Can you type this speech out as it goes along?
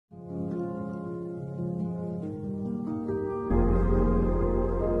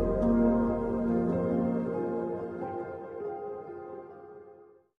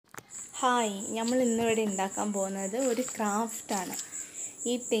Hi, നമ്മൾ ഇന്നിവിടെ ഉണ്ടാക്കാൻ പോകുന്നത് ഒരു ക്രാഫ്റ്റാണ്.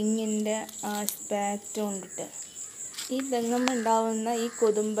 ഈ തെങ്ങിൻ്റെ സ്പാറ്റ് കൊണ്ടിട്ട് ഈ തെങ്ങമ്മ ഉണ്ടാവുന്ന ഈ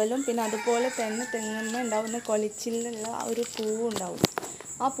കൊതുമ്പലും പിന്നെ അതുപോലെ തന്നെ തെങ്ങമ്മ ഉണ്ടാവുന്ന കൊലച്ചിലുള്ള ഒരു പൂവും ഉണ്ടാവും.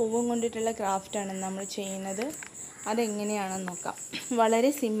 ആ പൂവും കൊണ്ടിട്ടുള്ള ക്രാഫ്റ്റാണ് നമ്മൾ ചെയ്യുന്നത്. അതെങ്ങനെയാണെന്ന് നോക്കാം.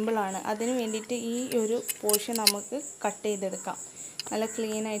 വളരെ സിമ്പിളാണ്. അതിന് വേണ്ടിയിട്ട് ഈ ഒരു പോർഷൻ നമുക്ക് കട്ട് ചെയ്തെടുക്കാം. നല്ല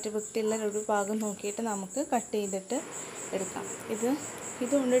ക്ലീനായിട്ട് വൃത്തിയുള്ള ഒരു ഭാഗം നോക്കിയിട്ട് നമുക്ക് കട്ട് ചെയ്തിട്ട് എടുക്കാം.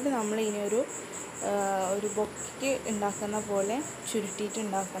 ഇത് കൊണ്ടിട്ട് നമ്മൾ ഇനി ഒരു ബൊക്കെ ഉണ്ടാക്കുന്ന പോലെ ചുരുട്ടിയിട്ട്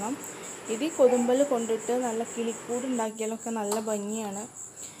ഉണ്ടാക്കണം. ഇത് കൊതുമ്പൽ കൊണ്ടിട്ട് നല്ല കിളിക്കൂട് ഉണ്ടാക്കിയാലൊക്കെ നല്ല ഭംഗിയാണ്.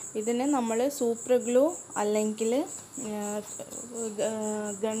 ഇതിന് നമ്മൾ സൂപ്പർ ഗ്ലൂ അല്ലെങ്കിൽ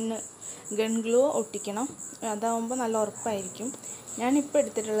ഗൺ ഗ്ലൂ ഒട്ടിക്കണം. അതാവുമ്പോൾ നല്ല ഉറപ്പായിരിക്കും. ഞാനിപ്പോൾ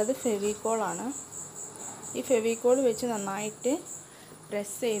എടുത്തിട്ടുള്ളത് ഫെവിക്കോളാണ്. ഈ ഫെവിക്കോൾ വെച്ച് നന്നായിട്ട്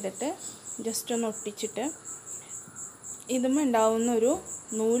പ്രസ് ചെയ്തിട്ട് ജസ്റ്റ് ഒന്ന് ഒട്ടിച്ചിട്ട് ഇതുമ്മ ഉണ്ടാവുന്ന ഒരു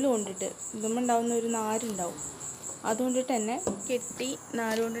നൂല് കൊണ്ടിട്ട് ഇതുമ്മ ഉണ്ടാവുന്ന ഒരു നാരുണ്ടാവും, അതുകൊണ്ടിട്ട് തന്നെ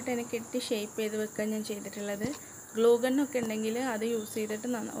നാര് കൊണ്ടിട്ട് തന്നെ കെട്ടി ഷേപ്പ് ചെയ്ത് വെക്കാൻ ഞാൻ ചെയ്തിട്ടുള്ളത്. ഗ്ലൂ ഗണ്ണൊക്കെ ഉണ്ടെങ്കിൽ അത് യൂസ് ചെയ്തിട്ട്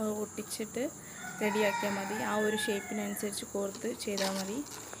ഒട്ടിച്ചിട്ട് റെഡിയാക്കിയാൽ മതി. ആ ഒരു ഷേപ്പിനനുസരിച്ച് കോർത്ത് ചെയ്താൽ മതി.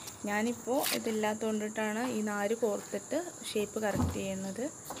 ഞാനിപ്പോൾ ഇതില്ലാത്തത് കൊണ്ടിട്ടാണ് ഈ നാര് കോർത്തിട്ട് ഷേപ്പ് കറക്റ്റ് ചെയ്യുന്നത്.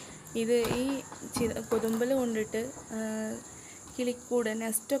 ഈ കൊതുമ്പൽ കൊണ്ടിട്ട് കിളിക്കൂട്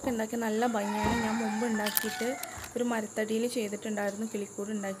നെസ്റ്റൊക്കെ ഉണ്ടാക്കി നല്ല ഭംഗിയാണ്. ഞാൻ മുമ്പ് ഉണ്ടാക്കിയിട്ട് ഒരു മരത്തടിയിൽ ചെയ്തിട്ടുണ്ടായിരുന്നു കിളിക്കൂട്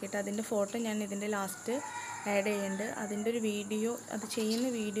ഉണ്ടാക്കിയിട്ട്. അതിൻ്റെ ഫോട്ടോ ഞാൻ ഇതിൻ്റെ ലാസ്റ്റ് ആഡ് ചെയ്യുന്നുണ്ട്. അതിൻ്റെ ഒരു വീഡിയോ, അത് ചെയ്യുന്ന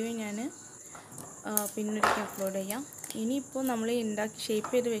വീഡിയോ ഞാൻ പിന്നൊരിക്കൽ അപ്ലോഡ് ചെയ്യാം. ഇനിയിപ്പോൾ നമ്മൾ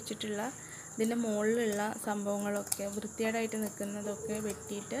ഷേപ്പ് ചെയ്ത് വെച്ചിട്ടുള്ള ഇതിൻ്റെ മുകളിലുള്ള സംഭവങ്ങളൊക്കെ വൃത്തികേടായിട്ട് നിൽക്കുന്നതൊക്കെ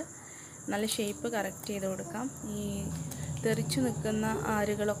വെട്ടിയിട്ട് നല്ല ഷേപ്പ് കറക്റ്റ് ചെയ്ത് കൊടുക്കാം. ഈ തെറിച്ചു നിൽക്കുന്ന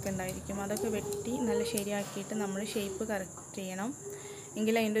ആരുകളൊക്കെ ഉണ്ടായിരിക്കും, അതൊക്കെ വെട്ടി നല്ല ശരിയാക്കിയിട്ട് നമ്മൾ ഷേപ്പ് കറക്റ്റ് ചെയ്യണം.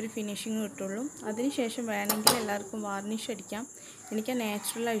 എങ്കിൽ അതിൻ്റെ ഒരു ഫിനിഷിങ് കിട്ടുള്ളൂ. അതിനുശേഷം വേണമെങ്കിൽ എല്ലാവർക്കും വാർണിഷ് അടിക്കാം. എനിക്ക്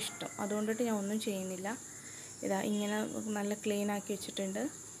നാച്ചുറലാണ് ഇഷ്ടം, അതുകൊണ്ടിട്ട് ഞാൻ ഒന്നും ചെയ്യുന്നില്ല. ഇങ്ങനെ നല്ല ക്ലീൻ ആക്കി വെച്ചിട്ടുണ്ട്.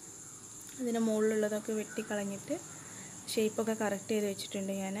 അതിൻ്റെ മുകളിലുള്ളതൊക്കെ വെട്ടിക്കളഞ്ഞിട്ട് ഷേപ്പൊക്കെ കറക്റ്റ് ചെയ്ത്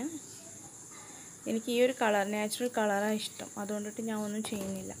വെച്ചിട്ടുണ്ട്. എനിക്ക് ഈ ഒരു കളർ നാച്ചുറൽ കളറാണ് ഇഷ്ടം, അതുകൊണ്ടിട്ട് ഞാൻ ഒന്നും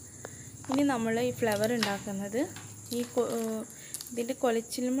ചെയ്യുന്നില്ല. ഇനി നമ്മൾ ഈ ഫ്ലവർ ഉണ്ടാക്കുന്നത് ഇതിൻ്റെ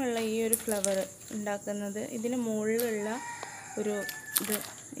കൊലച്ചിലുമുള്ള ഈ ഒരു ഫ്ലവർ ഉണ്ടാക്കുന്നത് ഇതിന് മുകളിലുള്ള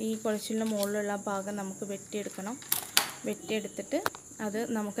ഈ കുഴച്ചിലിൻ്റെ മുകളിലുള്ള ഭാഗം നമുക്ക് വെട്ടിയെടുത്തിട്ട് അത്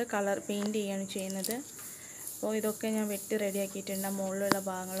നമുക്ക് കളർ പെയിൻറ്റ് ചെയ്യാണ് ചെയ്യുന്നത്. അപ്പോൾ ഇതൊക്കെ ഞാൻ വെട്ടി റെഡിയാക്കിയിട്ടുണ്ട്. മുകളിലുള്ള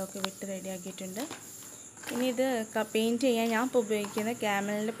ഭാഗങ്ങളൊക്കെ വെട്ടി റെഡിയാക്കിയിട്ടുണ്ട്. ഇനി ഇത് പെയിൻറ്റ് ചെയ്യാൻ ഞാൻ ഇപ്പോൾ ഉപയോഗിക്കുന്ന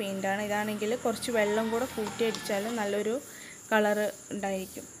ക്യാമലിൻ്റെ പെയിൻറ്റാണ്. ഇതാണെങ്കിൽ കുറച്ച് വെള്ളം കൂടെ കൂട്ടി അടിച്ചാൽ നല്ലൊരു കളറ്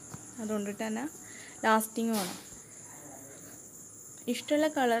ഉണ്ടായിരിക്കും. അതുകൊണ്ടിട്ട് തന്നെ ലാസ്റ്റിങ് വേണം. ഇഷ്ടമുള്ള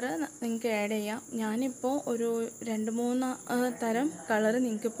കളറ് നിങ്ങൾക്ക് ആഡ് ചെയ്യാം. ഞാനിപ്പോൾ ഒരു 2-3 തരം കളറ്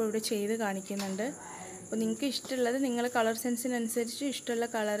നിങ്ങൾക്കിപ്പോൾ ഇവിടെ ചെയ്ത് കാണിക്കുന്നുണ്ട്. അപ്പോൾ നിങ്ങൾക്ക് ഇഷ്ടമുള്ളത് നിങ്ങൾ കളർ സെൻസിനനുസരിച്ച് ഇഷ്ടമുള്ള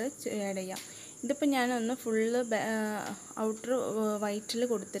കളറ് ആഡ് ചെയ്യാം. ഇതിപ്പോൾ ഞാനൊന്ന് ഫുള്ള് ഔട്ടർ വൈറ്റിൽ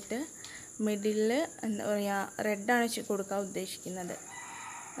കൊടുത്തിട്ട് മിഡിലിൽ എന്താ പറയുക റെഡാണ് കൊടുക്കാൻ ഉദ്ദേശിക്കുന്നത്.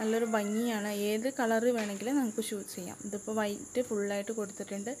 നല്ലൊരു ഭംഗിയാണ്. ഏത് കളറ് വേണമെങ്കിലും നമുക്ക് ചൂസ് ചെയ്യാം. ഇതിപ്പോൾ വൈറ്റ് ഫുള്ളായിട്ട്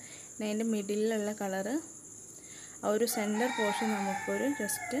കൊടുത്തിട്ടുണ്ട്. അതിൻ്റെ മിഡിലുള്ള കളറ് ആ ഒരു സെൻറ്റർ പോർഷൻ നമുക്കൊരു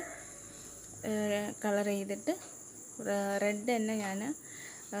ജസ്റ്റ് കളർ ചെയ്തിട്ട് റെഡ് തന്നെ ഞാൻ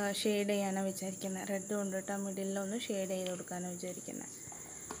ഷെയ്ഡ് ചെയ്യാനാണ് വിചാരിക്കുന്നത്. റെഡ് കൊണ്ടിട്ട് ആ മിഡിലൊന്ന് ഷെയ്ഡ് ചെയ്ത് കൊടുക്കാനാണ് വിചാരിക്കുന്നത്.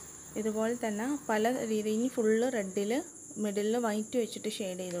 ഇതുപോലെ തന്നെ പല രീതിയിൽ ഇനി ഫുള്ള് റെഡിൽ മിഡിലിൽ വൈറ്റ് വെച്ചിട്ട്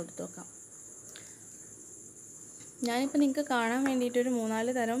ഷെയ്ഡ് ചെയ്ത് കൊടുത്ത് നോക്കാം. ഞാനിപ്പോൾ നിങ്ങൾക്ക് കാണാൻ വേണ്ടിയിട്ടൊരു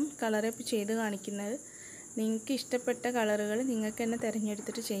 3-4 തരം കളറ് ഇപ്പോൾ ചെയ്ത് കാണിക്കുന്നത്. നിങ്ങൾക്ക് ഇഷ്ടപ്പെട്ട കളറുകൾ നിങ്ങൾക്ക് തന്നെ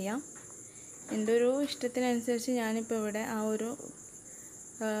തിരഞ്ഞെടുത്തിട്ട് ചെയ്യാം. എൻ്റെ ഒരു ഇഷ്ടത്തിനനുസരിച്ച് ഞാനിപ്പോൾ ഇവിടെ ആ ഒരു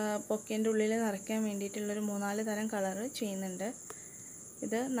പൊക്കേൻ്റെ ഉള്ളിൽ നിറയ്ക്കാൻ വേണ്ടിയിട്ടുള്ളൊരു 3-4 തരം കളറ് ചെയ്യുന്നുണ്ട്.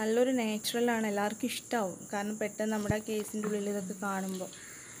 ഇത് നല്ലൊരു നാച്ചുറലാണ്, എല്ലാവർക്കും ഇഷ്ടമാവും. കാരണം പെട്ടെന്ന് നമ്മുടെ കേസിൻ്റെ ഉള്ളിൽ ഇതൊക്കെ കാണുമ്പോൾ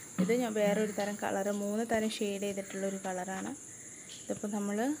ഇത് ഞാൻ വേറൊരു തരം കളറ് 3 തരം ഷെയ്ഡ് ചെയ്തിട്ടുള്ളൊരു കളറാണ്. ഇതിപ്പോൾ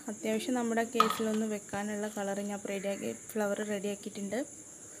നമ്മൾ അത്യാവശ്യം നമ്മുടെ കേസിലൊന്ന് വെക്കാനുള്ള കളറ് ഞാൻ ഫ്ലവർ റെഡിയാക്കിയിട്ടുണ്ട്.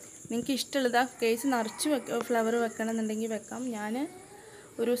 നിങ്ങൾക്ക് ഇഷ്ടമുള്ളത് ആ കേസ് നിറച്ച് ഫ്ലവർ വെക്കണമെന്നുണ്ടെങ്കിൽ വെക്കാം. ഞാൻ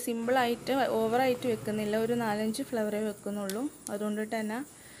ഒരു സിമ്പിളായിട്ട് ഓവറായിട്ട് വെക്കുന്നില്ല, ഒരു 4-5 ഫ്ലവറേ വെക്കുന്നുള്ളൂ. അതുകൊണ്ടിട്ട് തന്നെ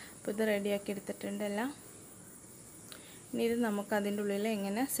ഇപ്പോൾ ഇത് റെഡിയാക്കി എടുത്തിട്ടുണ്ട് എല്ലാം. ഇനി ഇത് നമുക്ക് അതിൻ്റെ ഉള്ളിൽ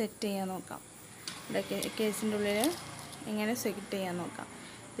എങ്ങനെ സെറ്റ് ചെയ്യാൻ നോക്കാം. കേസിൻ്റെ ഉള്ളിൽ എങ്ങനെ സെറ്റ് ചെയ്യാൻ നോക്കാം.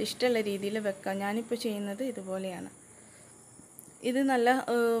 ഇഷ്ടമുള്ള രീതിയിൽ വെക്കാം. ഞാനിപ്പോൾ ചെയ്യുന്നത് ഇതുപോലെയാണ്. ഇത്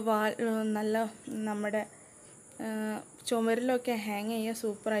നല്ല നമ്മുടെ ചുമരിലൊക്കെ ഹാങ് ചെയ്യാൻ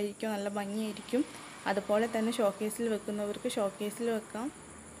സൂപ്പറായിരിക്കും, നല്ല ഭംഗിയായിരിക്കും. അതുപോലെ തന്നെ ഷോക്കേസിൽ വെക്കുന്നവർക്ക് ഷോക്കേസിൽ വെക്കാം.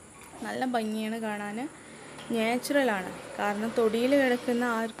 നല്ല ഭംഗിയാണ് കാണാൻ, നാച്ചുറലാണ്. കാരണം തൊടിയിൽ കിടക്കുന്ന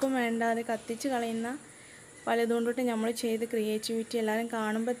ആർക്കും വേണ്ടാതെ കത്തിച്ച് കളയുന്ന പലതുകൊണ്ടിട്ട് നമ്മൾ ചെയ്ത് ക്രിയേറ്റിവിറ്റി എല്ലാവരും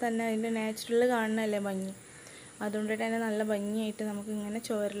കാണുമ്പോൾ തന്നെ അതിൻ്റെ നാച്ചുറൽ കാണുന്നതല്ലേ ഭംഗി. അതുകൊണ്ടിട്ട് തന്നെ നല്ല ഭംഗിയായിട്ട് നമുക്ക് ഇങ്ങനെ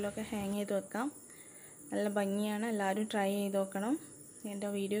ചുവരിലൊക്കെ ഹാങ് ചെയ്ത് വെക്കാം. നല്ല ഭംഗിയാണ്. എല്ലാവരും ട്രൈ ചെയ്ത് നോക്കണം. എൻ്റെ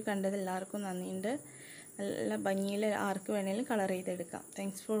വീഡിയോ കണ്ടത് എല്ലാവർക്കും നന്ദിയുണ്ട്. നല്ല ഭംഗിയിൽ ആർക്ക് വേണമെങ്കിലും കളർ ചെയ്തെടുക്കാം.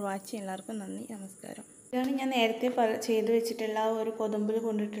 Thanks for watching. എല്ലാവർക്കും നന്ദി, നമസ്കാരം. ഇതാണ് ഞാൻ നേരത്തെ ചെയ്ത് വെച്ചിട്ടുള്ള ഒരു കൊതുമ്പിൽ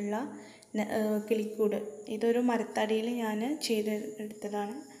കൊണ്ടിട്ടുള്ള കിളിക്കൂട്. ഇതൊരു മരത്തടിയിൽ ഞാൻ ചെയ്ത്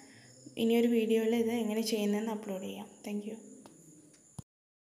എടുത്തതാണ്. ഇനിയൊരു വീഡിയോയിൽ ഇത് എങ്ങനെ ചെയ്യുന്നതെന്ന് അപ്ലോഡ് ചെയ്യാം. Thank you.